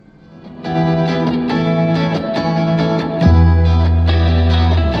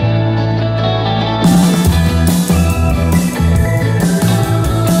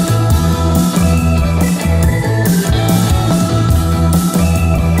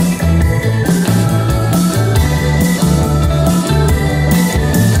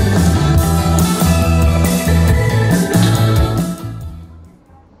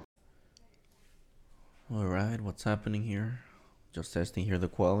happening here? Just testing here the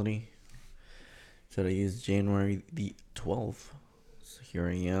quality. Today is January the 12th. So here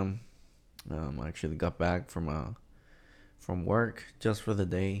I am. I actually got back from work just for the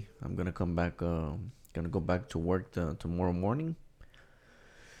day. I'm gonna come back. Gonna go back to work tomorrow morning.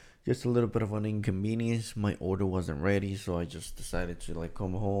 Just a little bit of an inconvenience. My order wasn't ready, so I just decided to like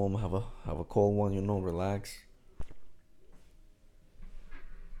come home, have a cold one, relax.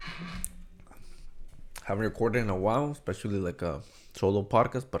 Haven't recorded in a while, especially like a solo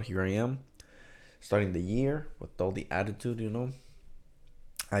podcast, but here I am, starting the year with all the attitude.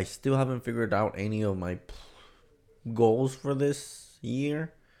 I still haven't figured out any of my goals for this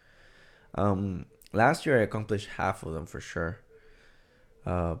year. Last year I accomplished half of them for sure.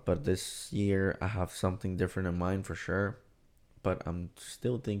 But this year I have something different in mind for sure. But I'm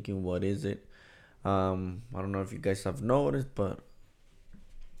still thinking, what is it? I don't know if you guys have noticed, but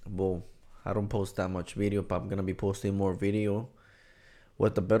well, I don't post that much video, but I'm gonna be posting more video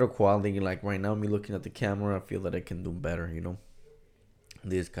with the better quality. Like right now, me looking at the camera, I feel that I can do better.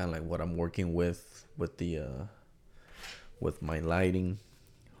 This is kind of like what I'm working with the with my lighting.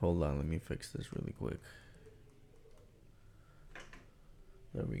 Hold on, let me fix this really quick.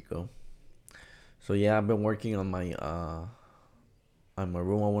 There we go. So yeah, I've been working on my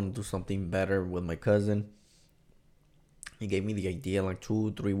room. I want to do something better with my cousin. He gave me the idea like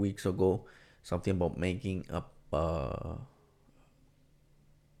 2 3 weeks ago, something about making up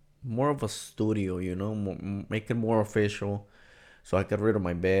more of a studio. Make it more official. So I got rid of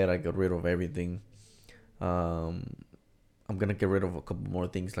my bed. I got rid of everything. Um, I'm gonna get rid of a couple more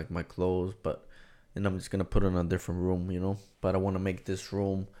things like my clothes, but and I'm just gonna put it in a different room. But I want to make this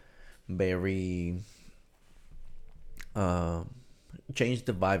room very uh, change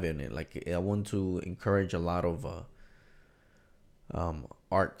the vibe in it. Like I want to encourage a lot of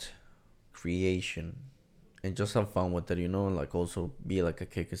art creation and just have fun with it. Like also be like a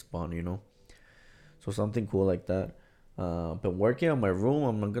kick spawn. So something cool like that. Been working on my room.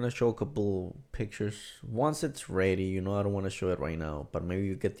 I'm not gonna show a couple pictures once it's ready. I don't want to show it right now, but maybe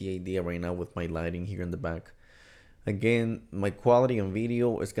you get the idea right now with my lighting here in the back. Again, my quality on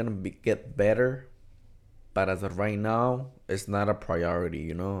video is gonna get better, but as of right now, it's not a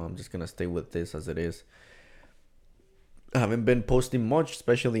priority. I'm just gonna stay with this as it is. I haven't been posting much,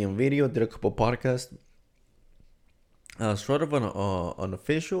 especially in video. Did a couple podcasts. Sort of an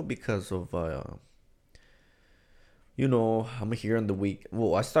unofficial because of I'm here on the week.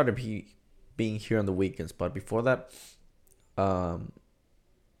 Well, I started being here on the weekends, but before that, um,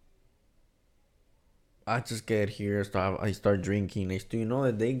 I just get here. I start drinking. Next do you know,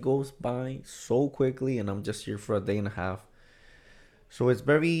 the day goes by so quickly, and I'm just here for a day and a half. So it's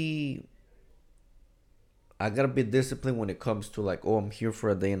very. I gotta be disciplined when it comes to like, oh, I'm here for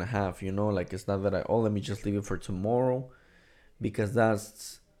a day and a half. Like it's not that let me just leave it for tomorrow, because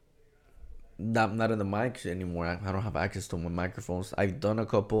that's not in the mics anymore. I don't have access to my microphones. I've done a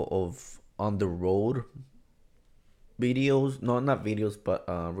couple of on the road videos, no, not videos, but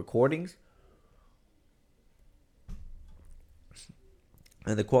recordings,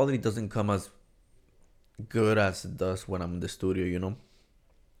 and the quality doesn't come as good as it does when I'm in the studio.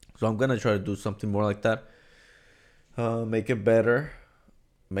 So I'm gonna try to do something more like that. Make it better,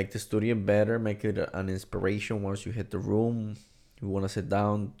 make the studio better, make it an inspiration once you hit the room. You want to sit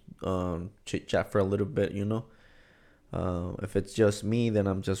down, chit chat for a little bit. If it's just me, then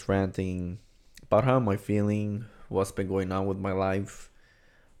I'm just ranting about how am I feeling, what's been going on with my life,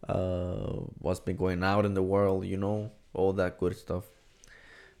 what's been going out in the world, all that good stuff.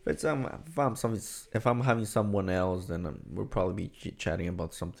 If I'm having someone else, then we'll probably be chatting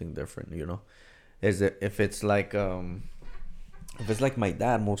about something different. Is it if it's like my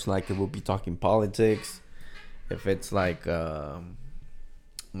dad, most likely we'll be talking politics. If it's like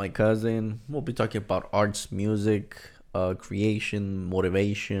my cousin, we'll be talking about arts, music, creation,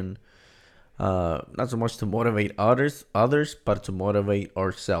 motivation. Not so much to motivate others, but to motivate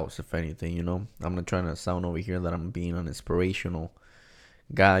ourselves. If anything, I'm not trying to sound over here that I'm being an inspirational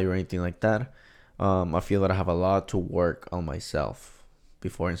guy or anything like that. I feel that I have a lot to work on myself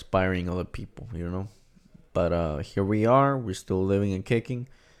before inspiring other people. But here we are. We're still living and kicking,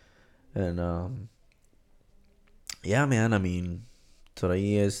 and yeah, man. I mean,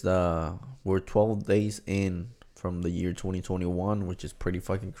 today is we're 12 days in from the year 2021, which is pretty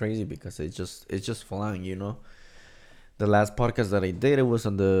fucking crazy because it's just flying. The last podcast that I did, it was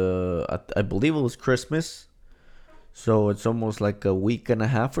on I believe it was Christmas, so it's almost like a week and a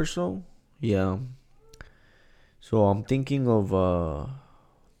half or so. Yeah. So I'm thinking of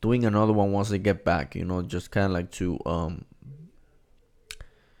doing another one once I get back. Just kind of like to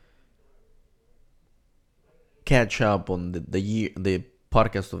catch up on the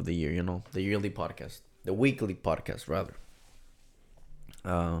podcast of the year. The yearly podcast, the weekly podcast rather.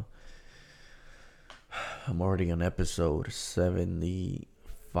 Uh, I'm already on episode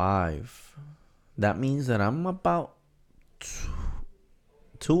 75. That means that I'm about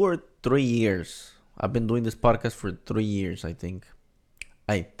 2 or 3 years. I've been doing this podcast for 3 years, I think.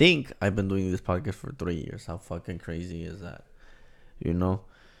 I've been doing this podcast for 3 years. How fucking crazy is that? You know?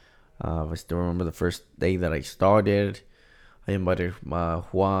 I still remember the first day that I started. I invited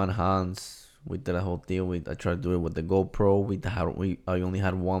Juan, Hans. We did a whole deal. I tried to do it with the GoPro. I only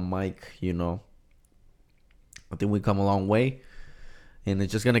had one mic, I think we come a long way. And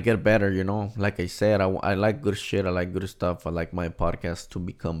it's just going to get better. Like I said, I like good shit. I like good stuff. I like my podcast to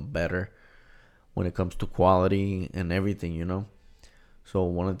become better when it comes to quality and everything. So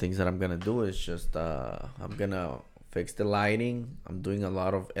one of the things that I'm going to do is just, I'm going to fix the lighting. I'm doing a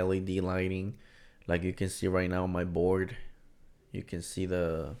lot of LED lighting. Like you can see right now on my board. You can see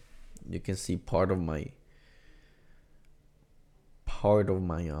part of my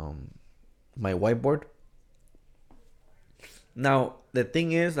my whiteboard. Now the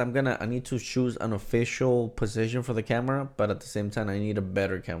thing is, I need to choose an official position for the camera, but at the same time I need a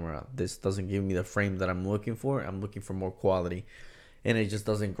better camera. This doesn't give me the frame that I'm looking for. I'm looking for more quality, and it just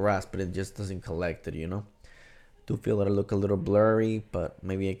doesn't grasp it. It just doesn't collect it. Do feel that I look a little blurry, but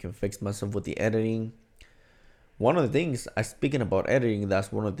maybe I can fix myself with the editing. One of the things, speaking about editing,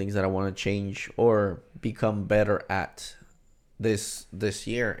 that's one of the things that I want to change or become better at this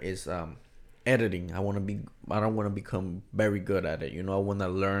year is editing. I don't want to become very good at it. I want to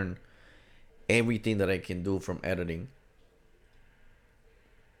learn everything that I can do from editing.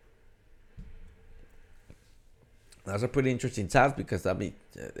 That's a pretty interesting task because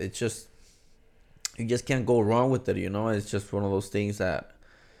it's just, you just can't go wrong with it. It's just one of those things that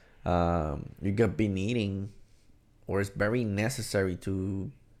you're gonna be needing, or it's very necessary to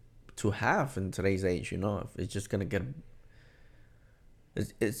have in today's age. It's just gonna get,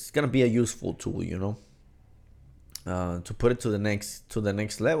 it's gonna be a useful tool. To put it to the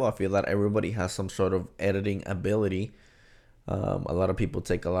next level, I feel that everybody has some sort of editing ability. A lot of people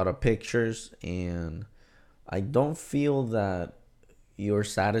take a lot of pictures, and I don't feel that you're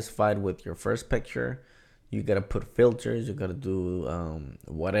satisfied with your first picture. You gotta put filters. You gotta do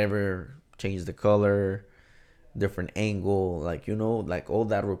whatever, change the color, different angle. Like all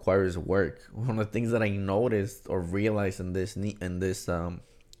that requires work. One of the things that I noticed or realized in this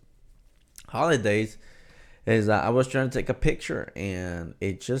holidays is that I was trying to take a picture and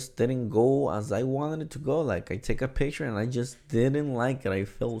it just didn't go as I wanted it to go. Like I take a picture and I just didn't like it. I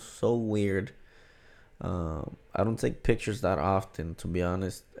felt so weird. I don't take pictures that often, to be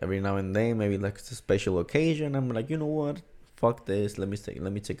honest. Every now and then, maybe like it's a special occasion, I'm like, you know what? Fuck this. Let me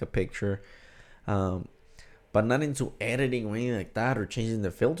take a picture. But not into editing or anything like that or changing the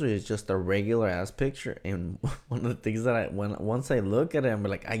filter. It's just a regular ass picture. And one of the things that once I look at it, I'm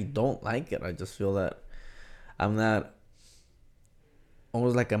like, I don't like it. I just feel that I'm not,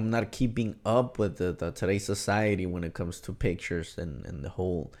 almost like I'm not keeping up with the today's society when it comes to pictures and the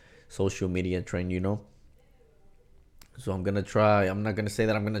whole social media trend. So I'm gonna try. I'm not gonna say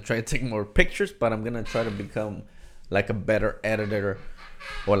that I'm gonna try to take more pictures, but I'm gonna try to become like a better editor,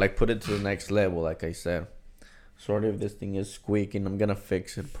 or like put it to the next level. Like I said, sorry if this thing is squeaking. I'm gonna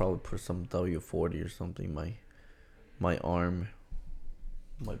fix it. Probably put some W40 or something. My arm,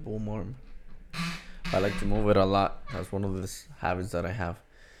 my boom arm. I like to move it a lot. That's one of the habits that I have.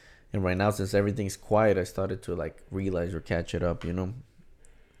 And right now, since everything's quiet, I started to like realize or catch it up.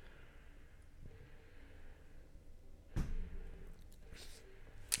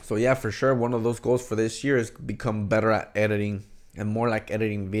 So yeah, for sure, one of those goals for this year is become better at editing, and more like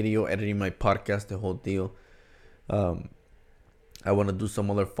editing video, editing my podcast, the whole deal. I want to do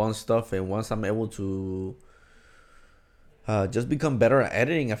some other fun stuff, and once I'm able to just become better at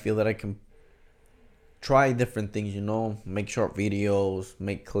editing, I feel that I can try different things. Make short videos,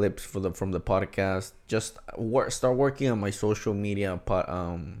 make clips from the podcast. Just start working on my social media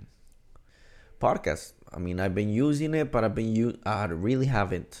podcast. I mean, I've been using it, but I really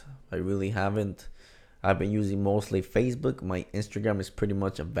haven't. I've been using mostly Facebook. My Instagram is pretty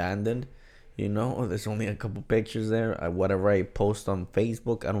much abandoned. There's only a couple pictures there. Whatever I post on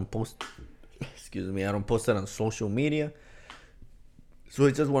Facebook, I don't post. Excuse me, I don't post it on social media. So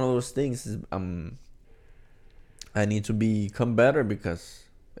it's just one of those things. I need to become better because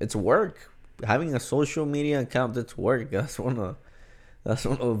it's work. Having a social media account, it's work. That's one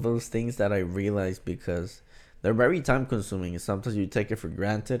of those things that I realized, because they're very time consuming. Sometimes you take it for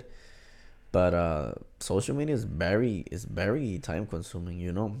granted, but social media is very time consuming.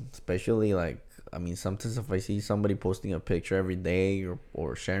 Especially like I mean, sometimes if I see somebody posting a picture every day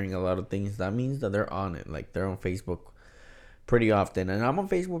or sharing a lot of things, that means that they're on it. Like they're on Facebook pretty often. And I'm on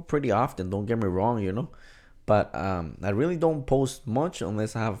Facebook pretty often, don't get me wrong, But I really don't post much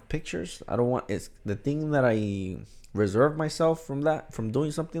unless I have pictures. I don't want it's the thing that I reserve myself from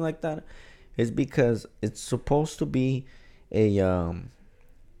doing something like that is because it's supposed to be a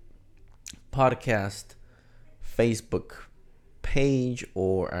podcast Facebook page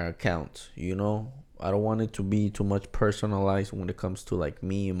or account, I don't want it to be too much personalized when it comes to like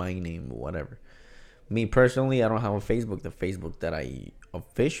me, my name, or whatever. Me personally, I don't have a Facebook. The Facebook that I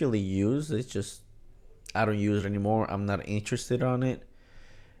officially use, it's just I don't use it anymore. I'm not interested on it.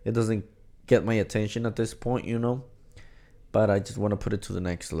 It doesn't get my attention at this point. But I just want to put it to the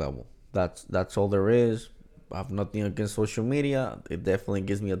next level. That's all there is. I have nothing against social media. It definitely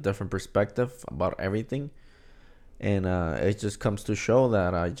gives me a different perspective about everything, and it just comes to show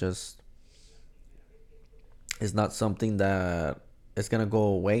that it's not something that it's gonna go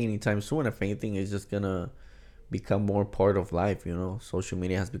away anytime soon. If anything, it's just gonna become more part of life. Social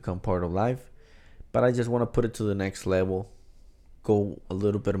media has become part of life, but I just want to put it to the next level, go a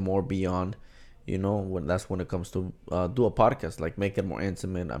little bit more beyond. When it comes to do a podcast, like make it more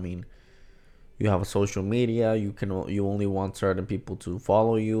intimate. I mean, you have a social media, you only want certain people to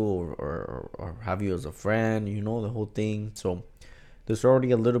follow you or have you as a friend, the whole thing. So there's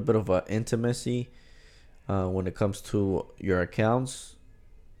already a little bit of a intimacy when it comes to your accounts,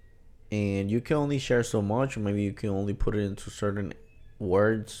 and you can only share so much, or maybe you can only put it into certain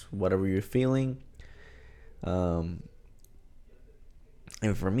words, whatever you're feeling.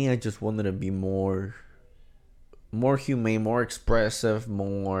 And for me, I just wanted to be more humane, more expressive,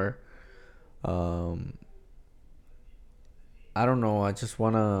 more I don't know. I just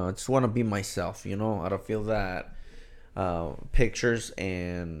wanna be myself. I don't feel that pictures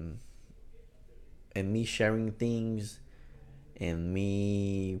and me sharing things and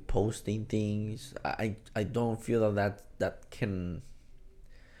me posting things. I don't feel that can.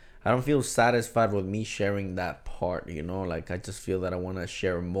 I don't feel satisfied with me sharing that part. Like I just feel that I want to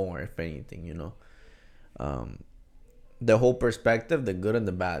share more, if anything. Um, the whole perspective, the good and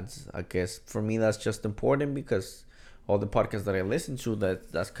the bads. I guess for me that's just important because all the podcasts that I listen to,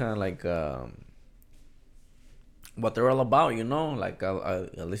 that's kind of like what they're all about. Like I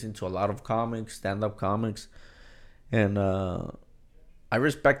listen to a lot of comics, stand up comics, and I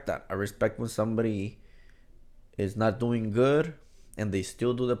respect that. I respect when somebody is not doing good and they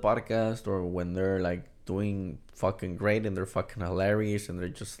still do the podcast, or when they're like doing fucking great and they're fucking hilarious and they're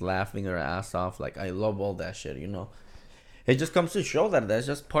just laughing their ass off. Like I love all that shit. It just comes to show that that's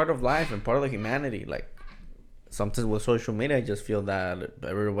just part of life and part of the humanity. Like sometimes with social media, I just feel that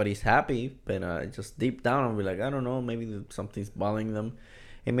everybody's happy, but just deep down, I'll be like, I don't know, maybe something's bothering them,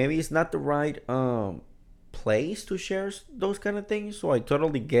 and maybe it's not the right place to share those kind of things. So I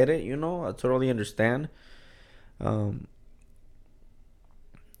totally get it. I totally understand. Um,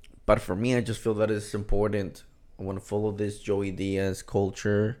 but for me, I just feel that it's important. I want to follow this Joey Diaz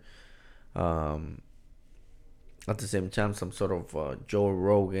culture. Um, at the same time, some sort of Joe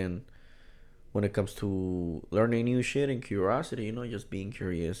Rogan when it comes to learning new shit and curiosity, just being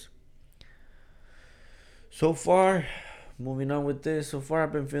curious. So far, moving on with this, so far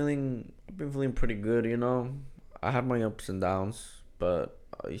I've been feeling pretty good. I have my ups and downs, but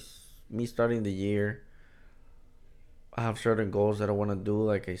me starting the year, I have certain goals that I want to do.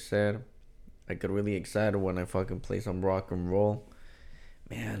 Like I said, I get really excited when I fucking play some rock and roll.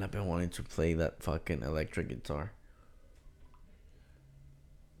 Man, I've been wanting to play that fucking electric guitar.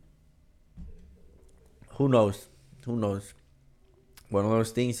 Who knows? Who knows? One of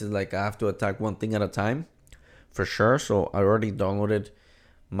those things is like I have to attack one thing at a time, for sure. So I already downloaded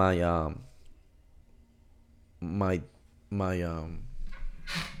my my my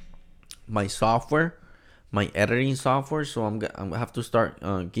my software, my editing software. So I'm have to start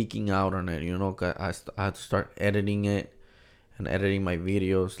geeking out on it. 'Cause I have to start editing it and editing my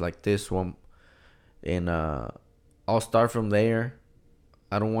videos like this one, and I'll start from there.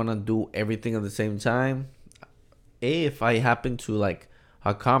 I don't want to do everything at the same time. If I happen to like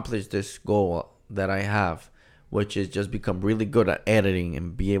accomplish this goal that I have, which is just become really good at editing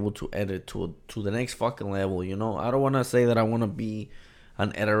and be able to edit to the next fucking level. I don't want to say that I want to be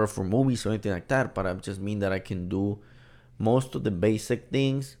an editor for movies or anything like that, but I just mean that I can do most of the basic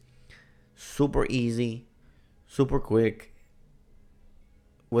things super easy, super quick,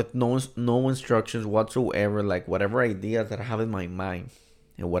 with no instructions whatsoever. Like whatever ideas that I have in my mind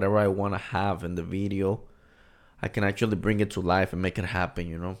and whatever I want to have in the video, I can actually bring it to life and make it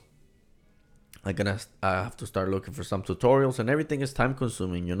happen. I have to start looking for some tutorials, and everything is time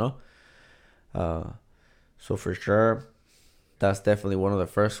consuming. Uh, so for sure, that's definitely one of the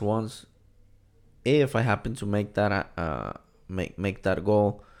first ones. If I happen to make that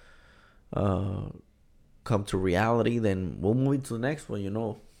goal uh come to reality, then we'll move into the next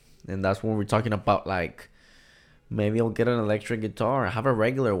one, and that's when we're talking about like maybe I'll get an electric guitar. I have a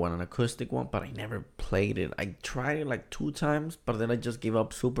regular one, an acoustic one, but I never played it. I tried it like 2 times, but then I just gave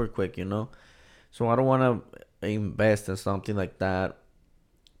up super quick. So I don't want to invest in something like that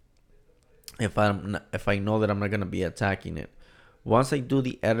if I know that I'm not gonna be attacking it. Once I do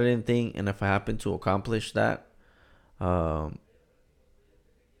the editing thing, and if I happen to accomplish that, um,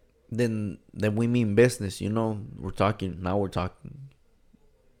 then we mean business. We're talking now. We're talking.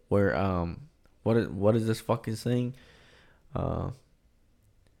 Where what is this fucking saying? Uh,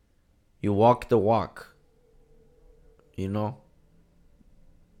 you walk the walk. You know,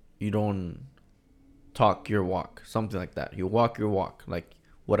 you don't talk your walk. Something like that. You walk your walk. Like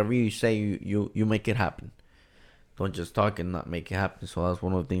whatever you say, you make it happen. Don't just talk and not make it happen. So that's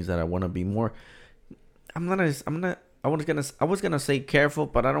one of the things that I want to be more. I'm not. I was gonna say careful,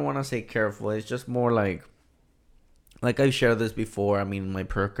 but I don't want to say careful. It's just more like I shared this before. I mean, my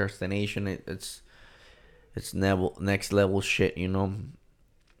procrastination, it's next level shit. And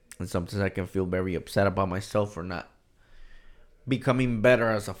sometimes I can feel very upset about myself for not becoming better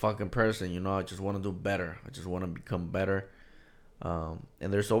as a fucking person. I just want to do better. I just want to become better. And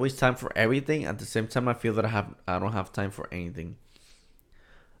there's always time for everything. At the same time, I feel that I don't have time for anything.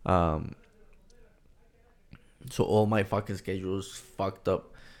 Um, so all my fucking schedules fucked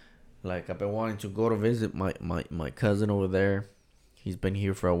up. Like I've been wanting to go to visit my cousin over there. He's been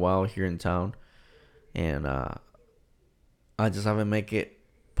here for a while here in town, and I just haven't make it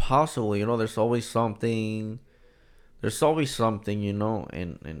possible. There's always something. There's always something.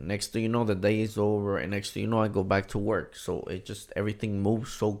 And next thing you know, the day is over, and next thing you know, I go back to work. So it just everything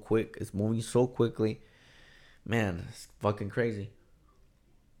moves so quick. It's moving so quickly, man. It's fucking crazy.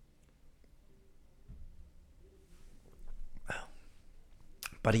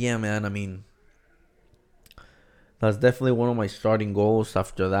 But yeah, man. I mean, that's definitely one of my starting goals.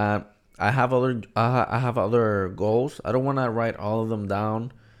 After that, I have other goals. I don't want to write all of them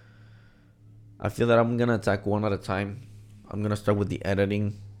down. I feel that I'm gonna attack one at a time. I'm gonna start with the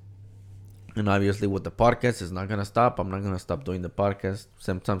editing, and obviously with the podcast, it's not gonna stop. I'm not gonna stop doing the podcast.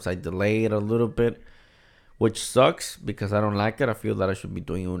 Sometimes I delay it a little bit, which sucks because I don't like it. I feel that I should be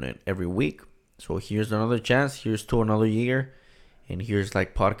doing it every week. So here's another chance. Here's to another year, and here's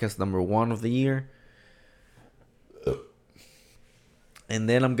like podcast number one of the year. And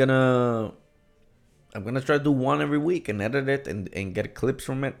then I'm gonna try to do one every week and edit it and get clips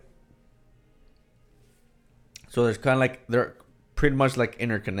from it. So there's kind of like they're pretty much like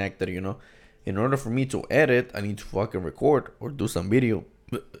interconnected. In order for me to edit, I need to fucking record or do some video.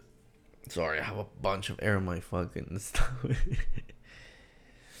 Sorry, I have a bunch of air in my fucking stomach.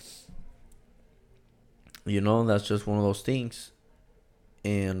 That's just one of those things.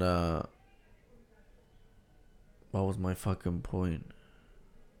 And what was my fucking point?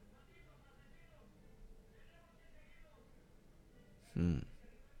 Hmm.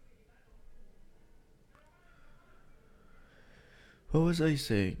 What was I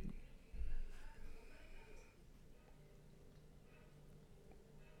saying?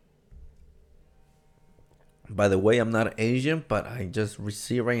 By the way, I'm not Asian, but I just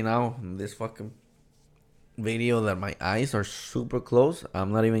see right now in this fucking video that my eyes are super close.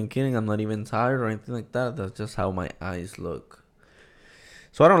 I'm not even kidding. I'm not even tired or anything like that. That's just how my eyes look.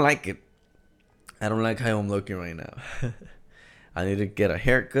 So I don't like it. I don't like how I'm looking right now. I need to get a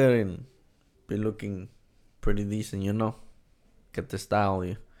haircut and be looking pretty decent. Get the style,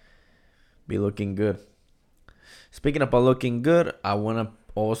 you be looking good. Speaking about looking good, I want to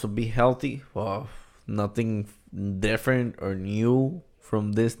also be healthy. Well, nothing different or new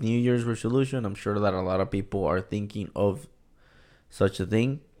from this New Year's resolution. I'm sure that a lot of people are thinking of such a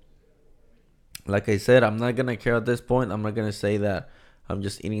thing. Like I said, I'm not gonna care at this point. I'm not gonna say that I'm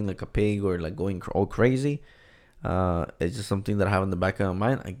just eating like a pig or like going all crazy. It's just something that I have in the back of my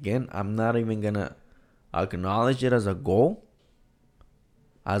mind. Again, I'm not even gonna acknowledge it as a goal,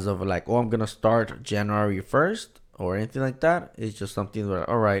 as of like, oh, I'm gonna start January 1st or anything like that. It's just something that,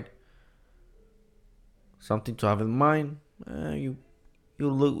 all right, something to have in mind. You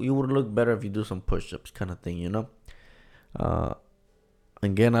would look better if you do some push-ups, kind of thing. Uh,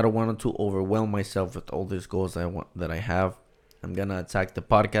 Again, I don't want to overwhelm myself with all these goals that I have. I'm gonna attack the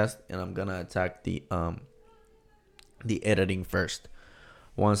podcast and I'm gonna attack the editing first.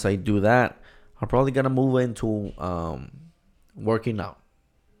 Once I do that, I'm probably gonna move into working out.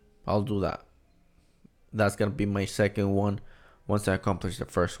 I'll do that. That's gonna be my second one once I accomplish the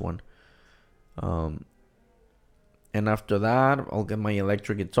first one. Um, and after that, I'll get my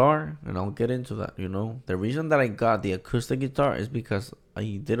electric guitar and I'll get into that. The reason that I got the acoustic guitar is because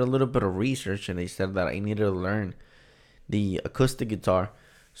I did a little bit of research and they said that I needed to learn the acoustic guitar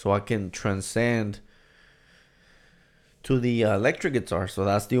so I can transcend to the electric guitar. So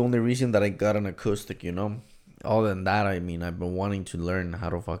that's the only reason that I got an acoustic. Other than that, I mean, I've been wanting to learn how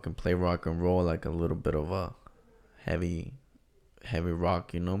to fucking play rock and roll, like a little bit of a heavy, heavy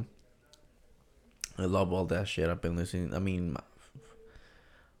rock. I love all that shit. I've been listening. I mean,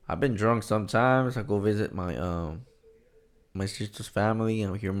 I've been drunk sometimes. I go visit my sister's family.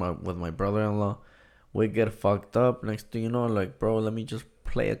 I'm here with my brother-in-law. We get fucked up. Next thing you know, like, bro, let me just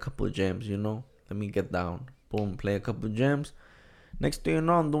play a couple of jams. Let me get down. Boom, play a couple of jams. Next thing you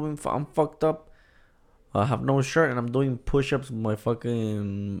know, I'm fucked up. I have no shirt and I'm doing push-ups with my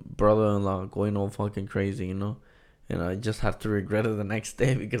fucking brother-in-law, going all fucking crazy. And I just have to regret it the next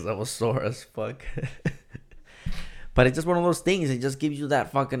day because I was sore as fuck. But it's just one of those things. It just gives you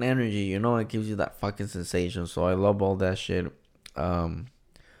that fucking energy. It gives you that fucking sensation. So I love all that shit.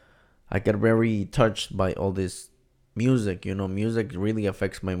 I get very touched by all this music. Music really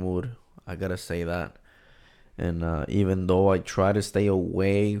affects my mood. I gotta say that. And even though I try to stay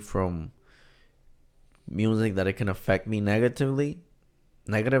away from music that it can affect me negatively,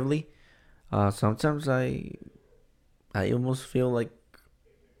 sometimes I almost feel like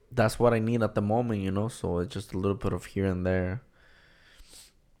that's what I need at the moment. So it's just a little bit of here and there.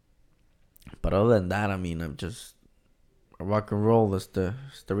 But other than that, I mean, I'm just rock and roll. It's the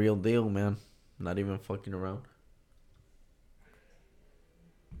real deal, man. Not even fucking around.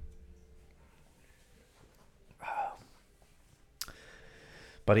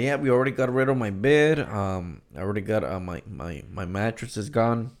 But yeah, we already got rid of my bed. I already got my mattress is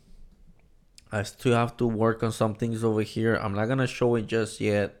gone. I still have to work on some things over here. I'm not gonna show it just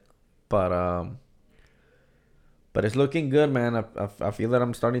yet, but but it's looking good, man. I feel that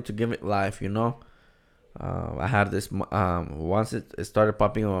I'm starting to give it life. I had this once it started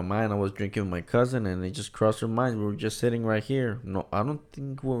popping in my mind. I was drinking with my cousin, and it just crossed her mind. We were just sitting right here. No, I don't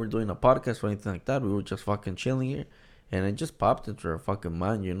think we were doing a podcast or anything like that. We were just fucking chilling here, and it just popped into her fucking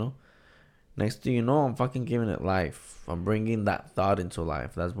mind. Next thing you know, I'm fucking giving it life. I'm bringing that thought into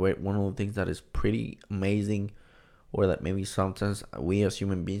life. That's one of the things that is pretty amazing, or that maybe sometimes we as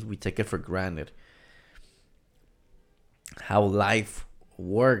human beings we take it for granted. How life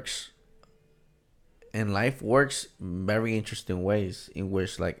works, and life works very interesting ways in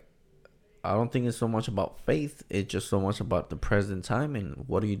which, like, I don't think it's so much about faith. It's just so much about the present time and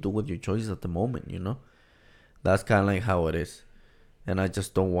what do you do with your choices at the moment. That's kind of like how it is. And I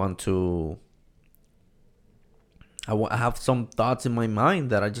just don't want to. I have some thoughts in my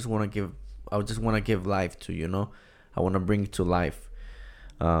mind that I just want to give. I just want to give life to. I want to bring to life.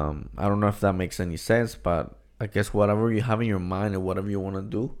 I don't know if that makes any sense, but I guess whatever you have in your mind and whatever you want to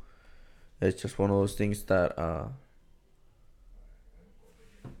do, it's just one of those things that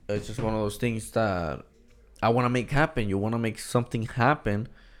it's just one of those things that I want to make happen. You want to make something happen.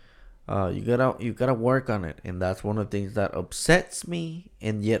 You gotta work on it, and that's one of the things that upsets me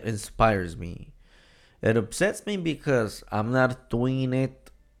and yet inspires me. It upsets me because I'm not doing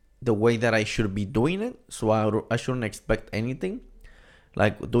it the way that I should be doing it, so I shouldn't expect anything.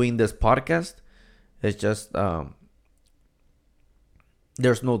 Like doing this podcast, it's just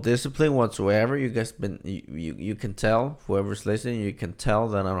there's no discipline whatsoever. You guys you can tell, whoever's listening, you can tell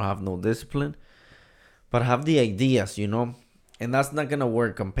that I don't have no discipline, but I have the ideas. And that's not gonna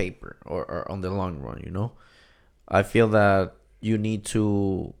work on paper or on the long run. I feel that you need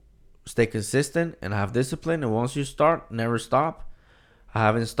to stay consistent and have discipline, and once you start, never stop. I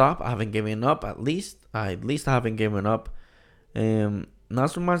haven't stopped. I haven't given up. At least I haven't given up.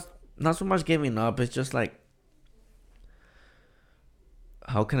 Not so much giving up. It's just like,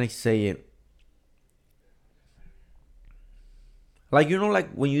 how can I say it? Like,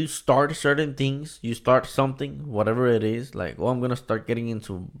 like when you start certain things, you start something, whatever it is. Like, oh, I'm gonna start getting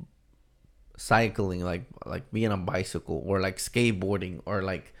into cycling, like being a bicycle, or like skateboarding, or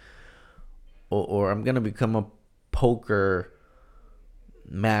like, or I'm gonna become a poker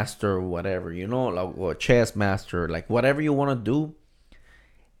master, or whatever, like, or chess master, like whatever you want to do.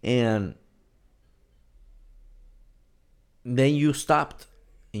 And then you stopped,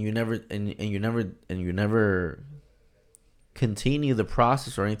 and you never continue the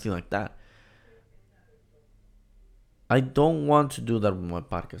process or anything like that. I don't want to do that with my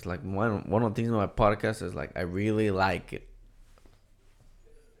podcast. Like, one of the things with my podcast is, like, I really like it.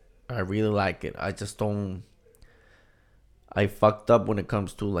 I really like it. I just don't. I fucked up when it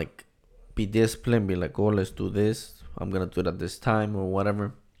comes to, like, be disciplined, be like, oh, let's do this. I'm gonna do it at this time or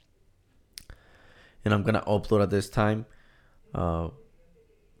whatever. and I'm gonna upload at this time. Uh,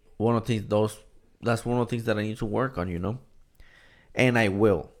 one of the things those that's one of the things that I need to work on, and I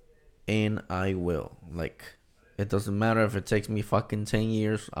will, like. It doesn't matter if it takes me fucking 10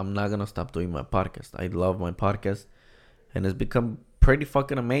 years. I'm not gonna stop doing my podcast. I love my podcast, and it's become pretty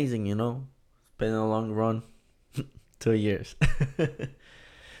fucking amazing. It's been a long run. 2 years.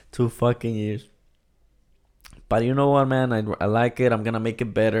 2 fucking years. But you know what, man? I like it. I'm gonna make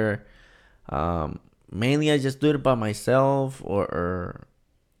it better. Mainly, I just do it by myself, or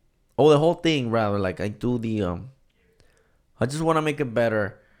the whole thing rather. Like I do I just want to make it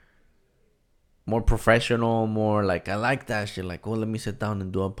better, more professional, more like I like that shit. Like, oh, let me sit down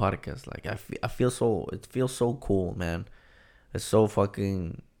and do a podcast. Like I feel so it feels so cool, man. It's so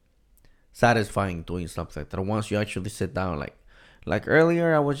fucking satisfying doing stuff like that. Once you actually sit down, like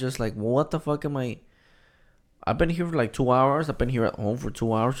earlier, I was just like, well, what the fuck am I? I've been here for like 2 hours. I've been here at home for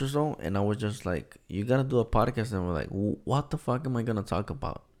 2 hours or so, and I was just like, you gotta do a podcast, and we're like, what the fuck am I gonna talk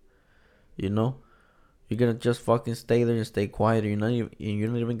about? You know, you're gonna just fucking stay there and stay quiet. You're not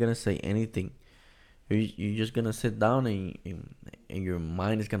even gonna say anything. You're just gonna sit down and your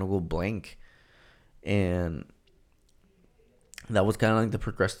mind is gonna go blank, and that was kind of like the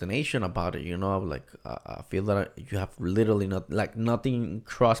procrastination about it. I was like, I feel that you have literally not like nothing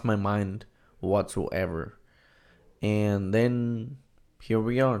crossed my mind whatsoever. And then here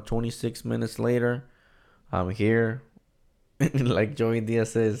we are, 26 minutes later. I'm here. Like Joey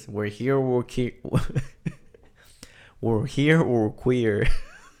Diaz says, we're here, we're here, we're queer.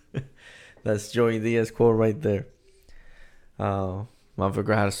 That's Joey Diaz quote right there.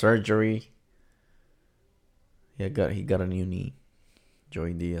 Motherfucker had surgery. He got a new knee.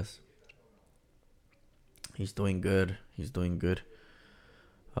 Joey Diaz. He's doing good. He's doing good.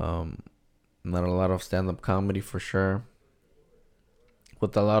 Not a lot of stand-up comedy for sure.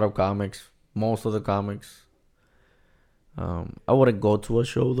 With a lot of comics, most of the comics. I wouldn't go to a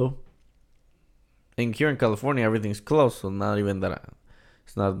show though. And here in California, everything's closed, so not even that.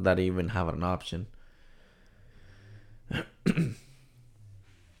 It's not that I even have an option.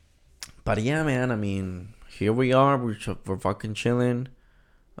 But yeah, man. I mean, here we are. We're fucking chilling.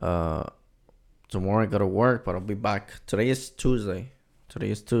 Uh, Tomorrow I gotta work, but I'll be back. Today is Tuesday.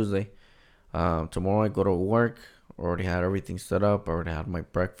 Tomorrow I go to work. Already had everything set up. Already had my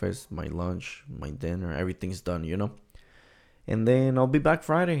breakfast, my lunch, my dinner. Everything's done. And then I'll be back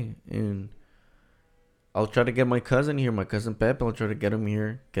Friday, and I'll try to get my cousin here, my cousin Pep. I'll try to get him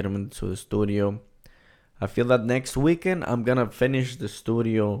here, get him into the studio. I feel that next weekend I'm gonna finish the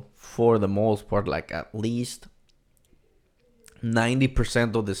studio for the most part, like at least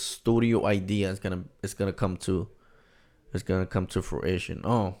 90% of the studio idea is gonna come to fruition.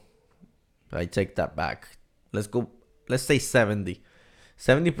 Oh, I take that back. Let's say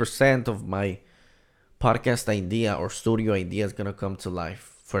 70% of my podcast idea or studio idea is gonna come to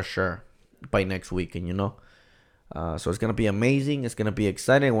life for sure by next weekend. So it's gonna be amazing. It's gonna be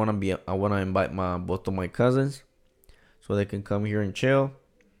exciting. I wanna invite both of my cousins so they can come here and chill,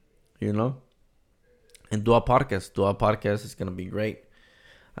 and do a podcast. It's gonna be great.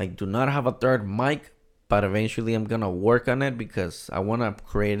 I do not have a third mic, but eventually I'm gonna work on it because I wanna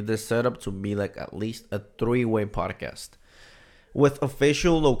create this setup to be like at least a three-way podcast with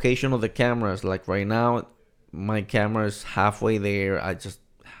official location of the cameras. Like right now, my camera is halfway there. I just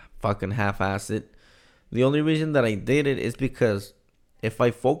fucking half-ass it. The only reason that I did it is because if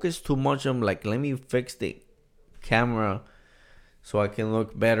I focus too much, I'm like, let me fix the camera so I can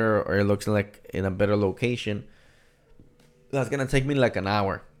look better, or it looks like in a better location. That's gonna take me like an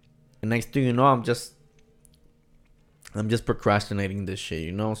hour. And next thing you know, I'm just procrastinating this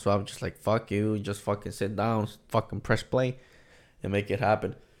shit. So I'm just like, fuck you, just fucking sit down, fucking press play, and make it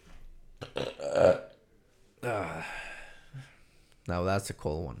happen. Now that's a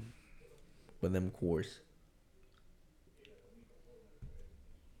cold one. With them cores.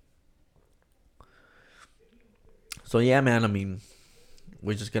 So yeah, man. I mean,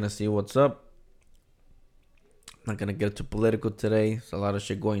 we're just gonna see what's up. Not gonna get too political today. There's a lot of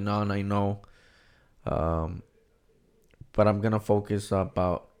shit going on, I know. Um, but I'm gonna focus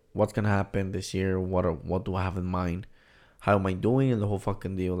about what's gonna happen this year. What do I have in mind? How am I doing? And the whole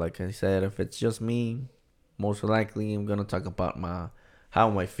fucking deal. Like I said, if it's just me, most likely I'm gonna talk about how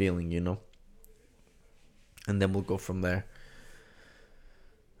am I feeling. And then we'll go from there.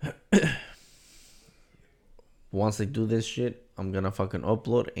 Once I do this shit, I'm gonna fucking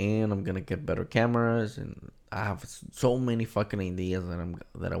upload, and I'm gonna get better cameras, and I have so many fucking ideas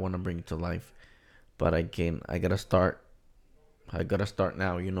that I want to bring to life. But I gotta start. I gotta start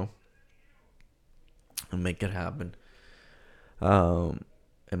now, and make it happen. Um,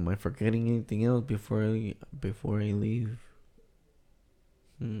 Am I forgetting anything else before I leave?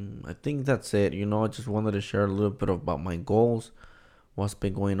 I think that's it. I just wanted to share a little bit about my goals, what's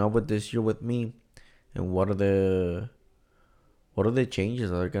been going on with this year with me, and what are the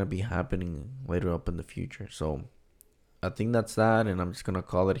changes that are gonna be happening later up in the future. So I think that's that, and I'm just gonna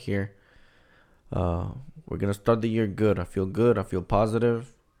call it here. Uh, we're gonna start the year good. I feel good. I feel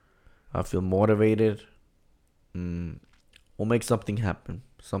positive. I feel motivated. Mm, we'll make something happen.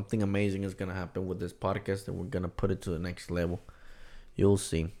 Something amazing is gonna happen with this podcast, and we're gonna put it to the next level. You'll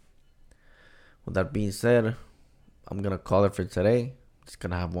see. With that being said, I'm gonna call it for today. Just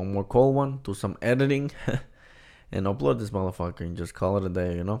gonna have one more cold one, do some editing, and upload this motherfucker and just call it a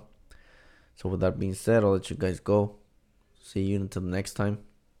day. So with that being said, I'll let you guys go. See you until the next time.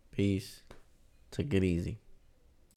 Peace. Take it easy.